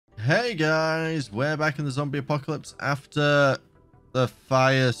Hey guys, we're back in the zombie apocalypse after the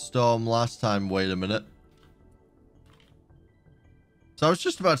firestorm last time. Wait a minute. So I was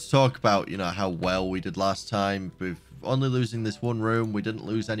just about to talk about, how well we did last time with only losing this one room. We didn't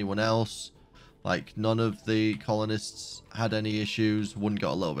lose anyone else. Like, none of the colonists had any issues. One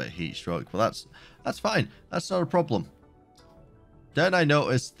got a little bit of heat stroke, but that's fine. That's not a problem. Then I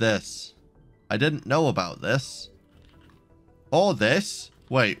noticed this. I didn't know about this. Or this.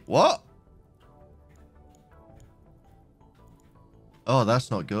 Wait, what? Oh, that's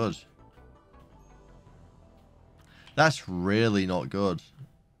not good. That's really not good.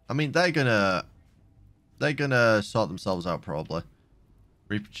 I mean, they're gonna sort themselves out probably.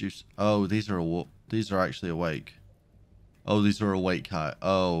 Reproduce. Oh, these are actually awake. Oh, these are awake.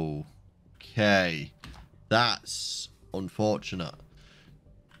 Oh, okay. That's unfortunate.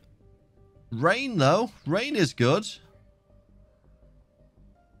 Rain though. Rain is good.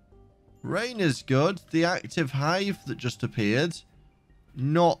 Rain is good. The active hive that just appeared,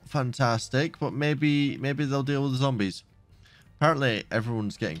 not fantastic, but maybe they'll deal with the zombies. Apparently,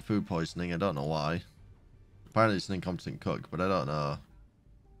 everyone's getting food poisoning. I don't know why. Apparently, it's an incompetent cook, but I don't know.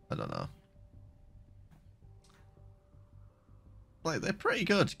 I don't know. Like, they're pretty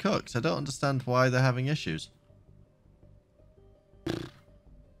good cooks. I don't understand why they're having issues.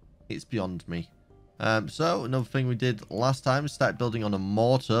 It's beyond me. So, another thing we did last time is start building on a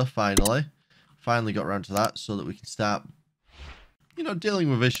mortar, finally. Finally got around to that so that we can start, dealing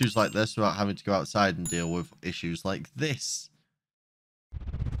with issues like this without having to go outside and deal with issues like this.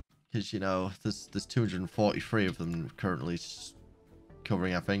 Because, there's 243 of them currently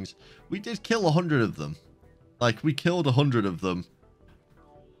covering our things. We did kill 100 of them. Like, we killed 100 of them.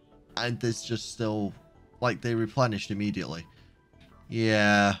 And there's just still, like, they replenished immediately.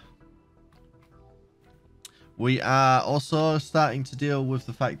 Yeah. We are also starting to deal with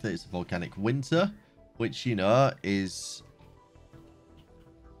the fact that it's a volcanic winter, which, is...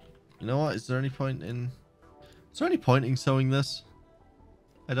 You know what? Is there any point in sowing this?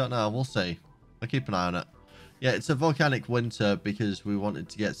 I don't know. We'll see. I'll keep an eye on it. Yeah, it's a volcanic winter because we wanted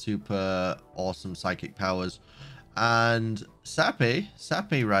to get super awesome psychic powers. And Sappy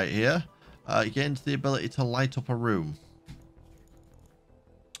right here, gains the ability to light up a room.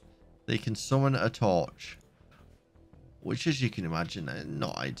 They can summon a torch. Which, as you can imagine,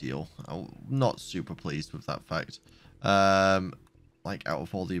 not ideal. I'm not super pleased with that fact. Like, out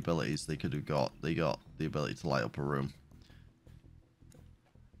of all the abilities they could have got, they got the ability to light up a room.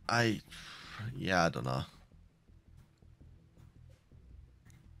 Yeah, I don't know.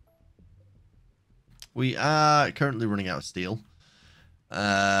 We are currently running out of steel.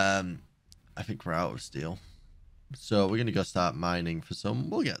 I think we're out of steel. So we're going to go start mining for some.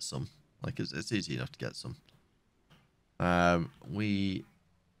 We'll get some. Like, it's easy enough to get some. We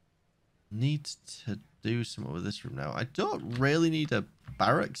need to do something with this room now. I don't really need a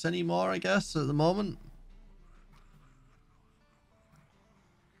barracks anymore, I guess, at the moment.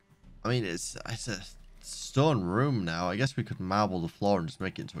 I mean, it's a stone room now. I guess we could marble the floor and just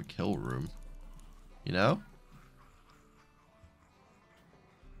make it into a kill room. You know?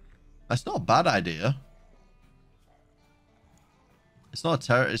 That's not a bad idea. It's not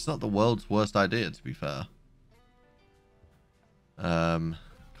the world's worst idea, to be fair.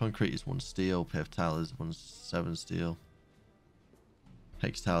 Concrete is 1 steel. Pave tile is 7 steel.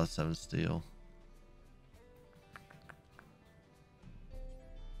 Hex tile is 7 steel.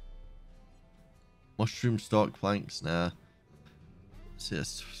 Mushroom stalk planks. Nah.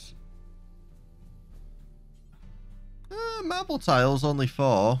 Marble tiles only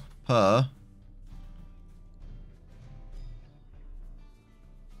 4 per.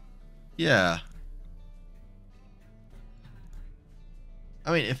 Yeah.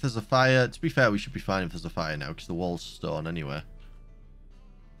 I mean, if there's a fire, to be fair, we should be fine if there's a fire now, because the wall's stone anyway.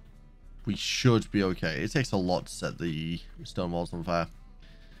 We should be okay. It takes a lot to set the stone walls on fire.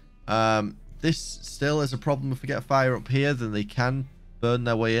 This still is a problem. If we get a fire up here, then they can burn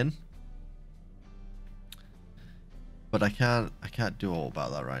their way in. But I can't do all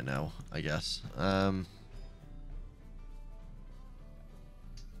about that right now, I guess.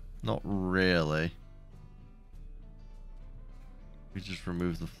 Not really. We just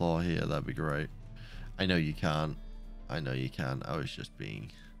remove the floor here, that'd be great. I know you can't. I know you can. I was just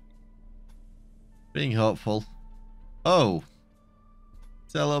being hopeful. Oh!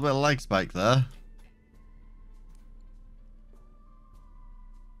 Is there a little bit of lag spike there?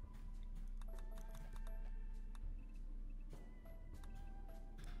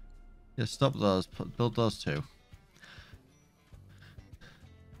 Yeah, stop those. Build those two.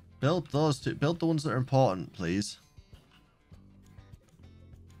 Build those two. Build the ones that are important, please.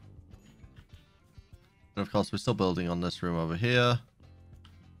 And of course, we're still building on this room over here.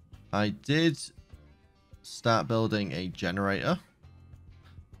 I did start building a generator,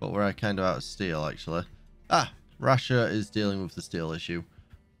 but we're kind of out of steel, actually. Ah, Russia is dealing with the steel issue.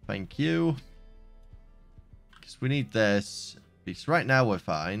 Thank you. Because we need this. Because right now we're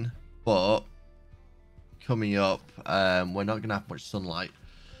fine, but coming up, we're not going to have much sunlight.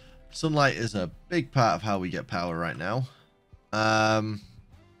 Sunlight is a big part of how we get power right now.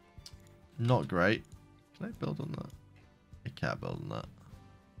 Not great. Can I build on that? I can't build on that.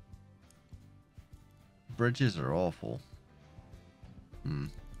 Bridges are awful.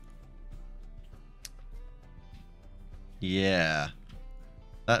 Yeah.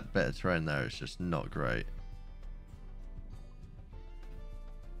 That bit of terrain there is just not great.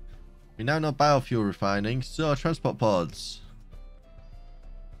 We now know biofuel refining, so transport pods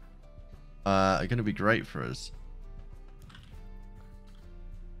are going to be great for us.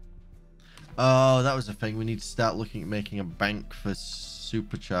 Oh, that was the thing. We need to start looking at making a bank for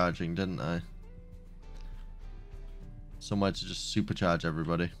supercharging, didn't I? Somewhere to just supercharge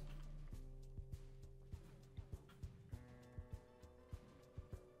everybody.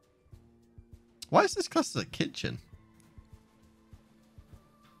 Why is this classed as a kitchen?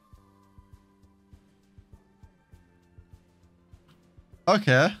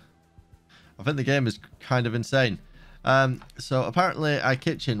 Okay. I think the game is kind of insane. So apparently our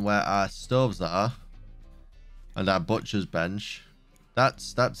kitchen where our stoves are and our butcher's bench,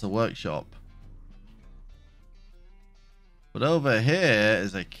 that's the workshop. But over here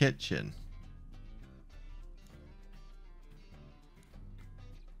is a kitchen.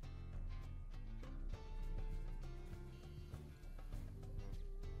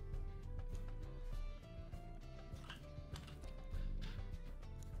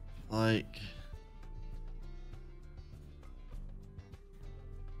 Like,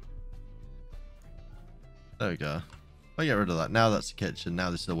 there we go. I'll get rid of that. Now that's the kitchen.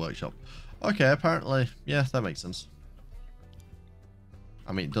 Now this is the workshop. Okay, apparently, yeah, that makes sense.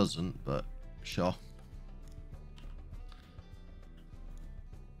 I mean, it doesn't, but sure.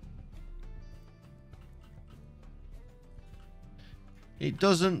 It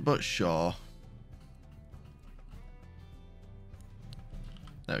doesn't, but sure.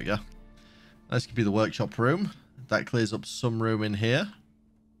 There we go. This could be the workshop room. That clears up some room in here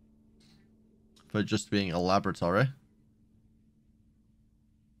for just being a laboratory,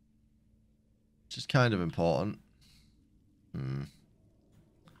 which is kind of important.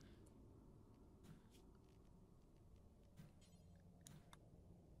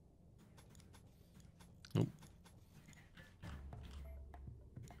 Nope.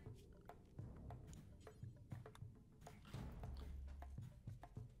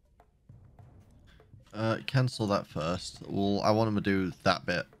 Cancel that first. Well, I want him to do that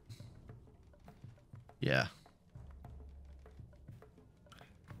bit. Yeah.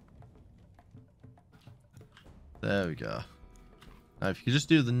 There we go. Now, if you could just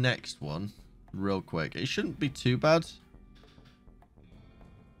do the next one real quick. It shouldn't be too bad,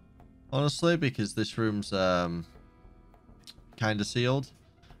 honestly, because this room's kind of sealed.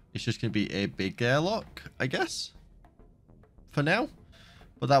 It's just going to be a big airlock, I guess, for now.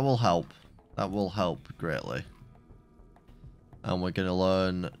 But that will help. That will help greatly. And we're going to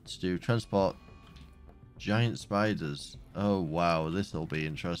learn to do transport giant spiders. Oh, wow. This will be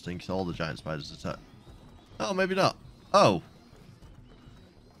interesting because all the giant spiders attack. Oh, maybe not. Oh.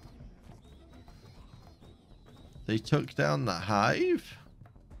 They took down the hive?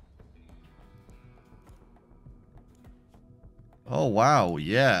 Oh, wow.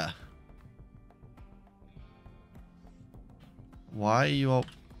 Yeah. Why are you all...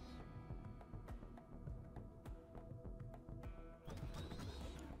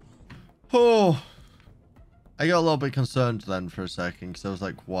 Oh, I got a little bit concerned then for a second because I was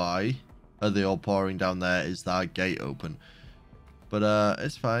like, why are they all pouring down there? Is that gate open? But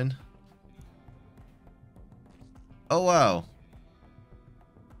it's fine. Oh, wow.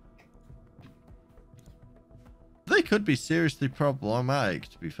 They could be seriously problematic,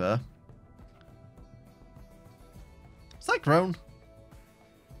 to be fair. Is that grown?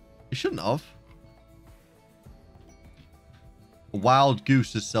 You shouldn't have. A wild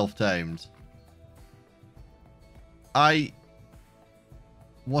goose is self-tamed.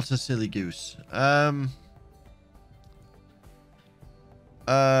 What a silly goose.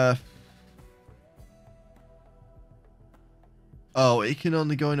 Oh, it can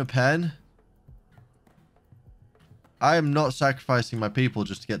only go in a pen? I am not sacrificing my people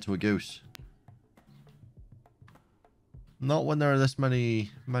just to get to a goose. Not when there are this many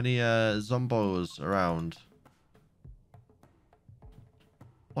zombos around.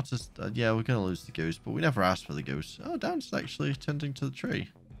 What is... yeah, we're going to lose the goose, but we never asked for the goose. Oh, Dan's actually tending to the tree.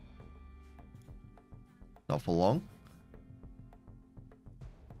 Not for long.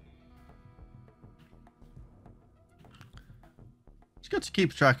 It's good to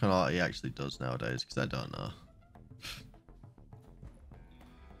keep track on what he actually does nowadays, because I don't know.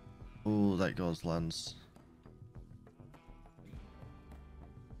 Oh, that goes Lance.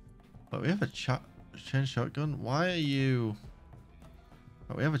 But we have a chain shotgun. Why are you...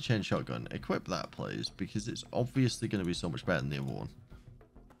 Oh, we have a chain shotgun. Equip that, please, because it's obviously going to be so much better than the other one.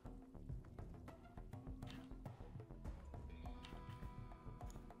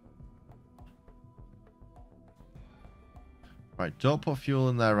 Right, don't put fuel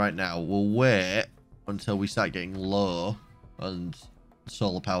in there right now. We'll wait until we start getting low and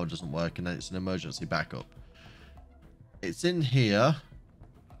solar power doesn't work, and then it's an emergency backup. It's in here.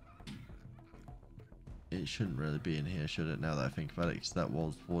 It shouldn't really be in here, should it, now that I think about it, because that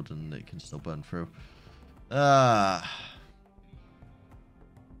wall's wood and it can still burn through. Yeah.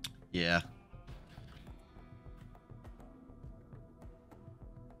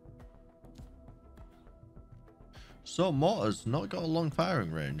 So, mortar's not got a long firing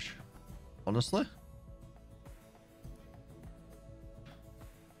range, honestly.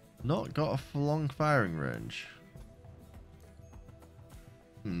 Not got a long firing range.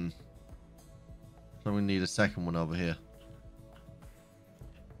 So we need a second one over here.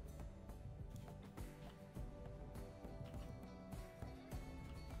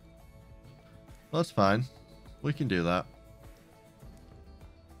 That's fine. We can do that.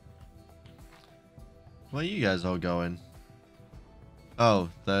 Where are you guys all going? Oh,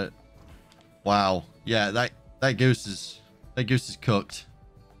 that... Wow. Yeah, that goose is cooked.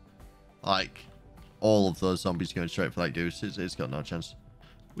 Like, all of those zombies going straight for that goose. It's got no chance.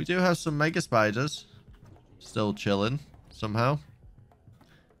 We do have some mega spiders. Still chilling, somehow.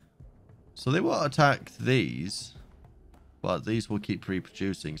 So they won't attack these. But these will keep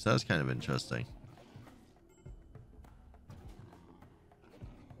reproducing. So that's kind of interesting.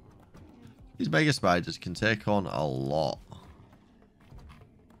 These mega spiders can take on a lot.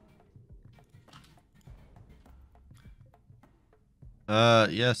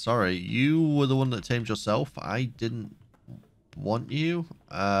 Yeah, sorry. You were the one that tamed yourself. I didn't want you.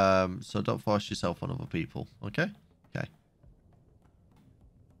 So don't force yourself on other people. Okay? Okay.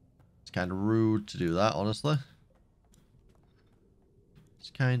 It's kind of rude to do that, honestly.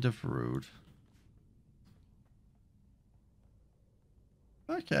 It's kind of rude.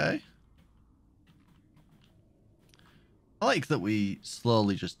 Okay. I like that we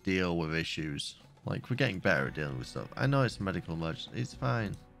slowly just deal with issues. Like, we're getting better at dealing with stuff. I know it's a medical emergency. It's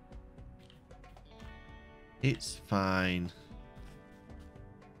fine. It's fine.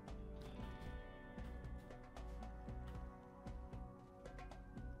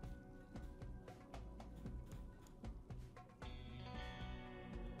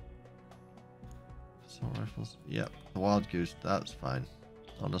 Assault rifles. Yep. The wild goose. That's fine.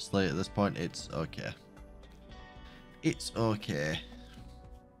 Honestly, at this point, it's okay. It's okay.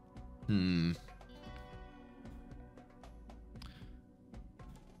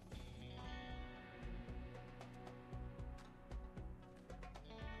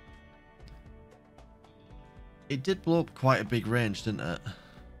 It did blow up quite a big range, didn't it?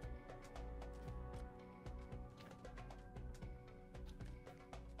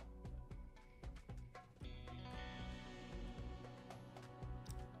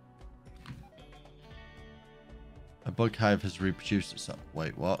 A bug hive has reproduced itself.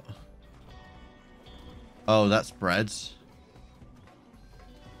 Wait, what? Oh, that's breads.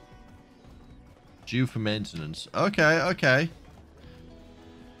 Due for maintenance. Okay, okay.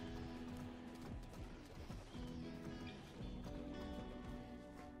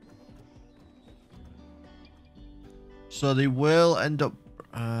 So they will end up...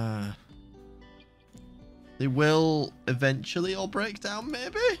 they will eventually all break down,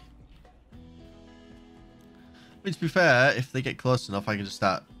 maybe? I mean, to be fair, if they get close enough, I can just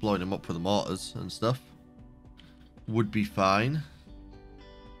start blowing them up with the mortars and stuff. Would be fine.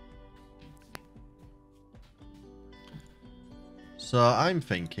 So I'm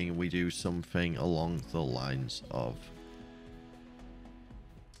thinking we do something along the lines of...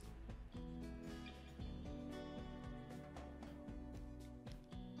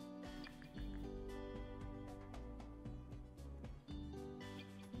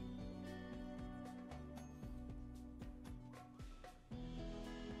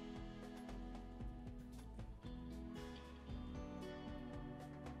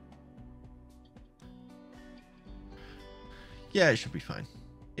 Yeah, it should be fine.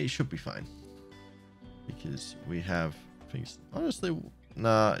 It should be fine. Because we have things... Honestly,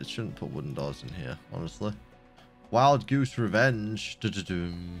 Nah, it shouldn't put wooden doors in here, honestly. Wild Goose Revenge.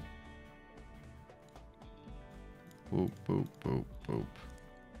 Du-du-dum. Boop, boop, boop, boop.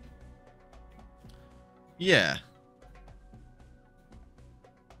 Yeah.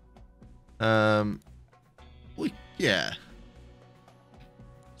 Yeah.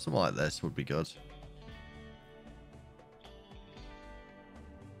 Something like this would be good.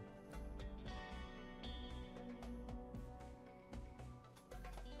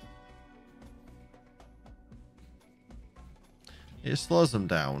 It slows them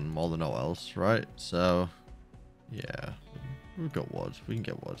down more than all else, right? So, yeah. We've got wood. We can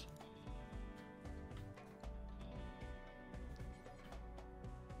get wood.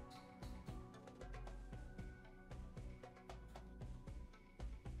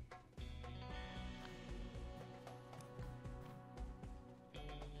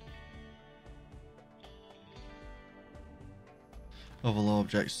 Oval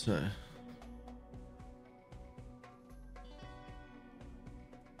objects.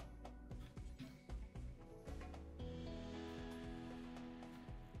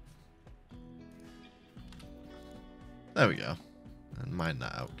 There we go. And mine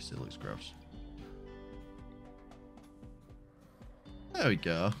that out because it looks gross. There we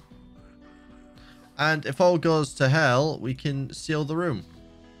go. And if all goes to hell, we can seal the room.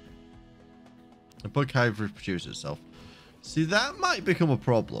 The bug hive reproduces itself. See, that might become a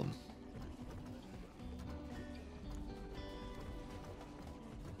problem.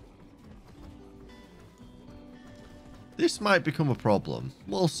 This might become a problem.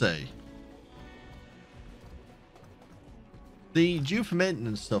 We'll see. The due for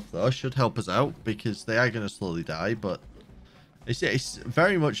maintenance stuff, though, should help us out because they are going to slowly die, but it's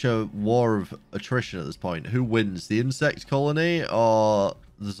very much a war of attrition at this point. Who wins, the insect colony or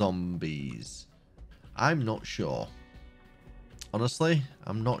the zombies? I'm not sure. Honestly,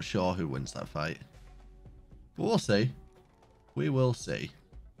 I'm not sure who wins that fight. But we'll see. We will see.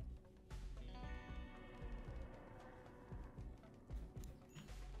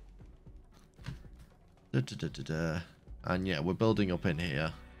 And yeah, we're building up in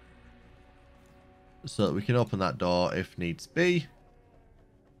here. So that we can open that door if needs be.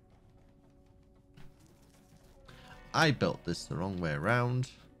 I built this the wrong way around.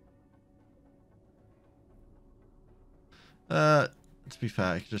 To be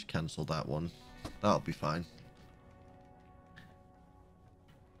fair, I can just cancel that one. That'll be fine.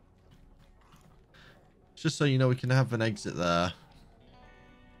 Just so you know, we can have an exit there.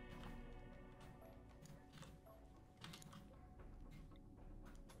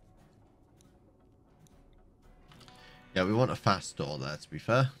 Yeah, we want a fast door there, to be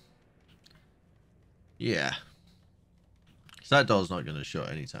fair. Yeah. Because that door's not going to shut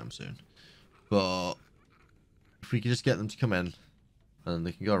anytime soon. But if we can just get them to come in and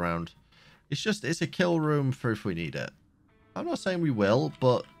they can go around. It's a kill room for if we need it. I'm not saying we will,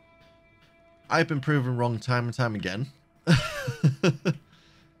 but I've been proven wrong time and time again.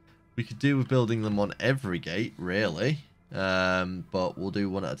 We could do with building them on every gate, really. But we'll do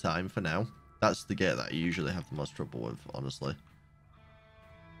one at a time for now. That's the gate that I usually have the most trouble with, honestly.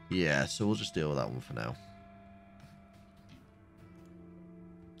 Yeah, so we'll just deal with that one for now.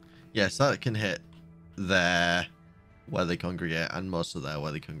 Yes, that can hit there where they congregate and most of there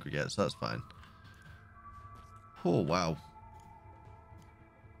where they congregate, so that's fine. Oh, wow.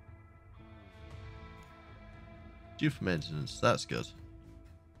 Due for maintenance, that's good.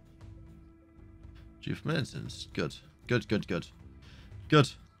 Due for maintenance, good. Good, good, good. Good.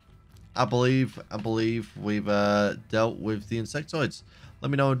 I believe we've dealt with the insectoids. Let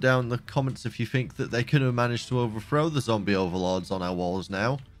me know down in the comments if you think that they could have managed to overthrow the zombie overlords on our walls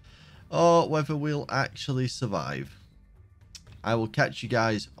now, or whether we'll actually survive. I will catch you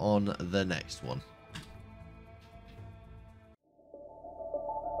guys on the next one.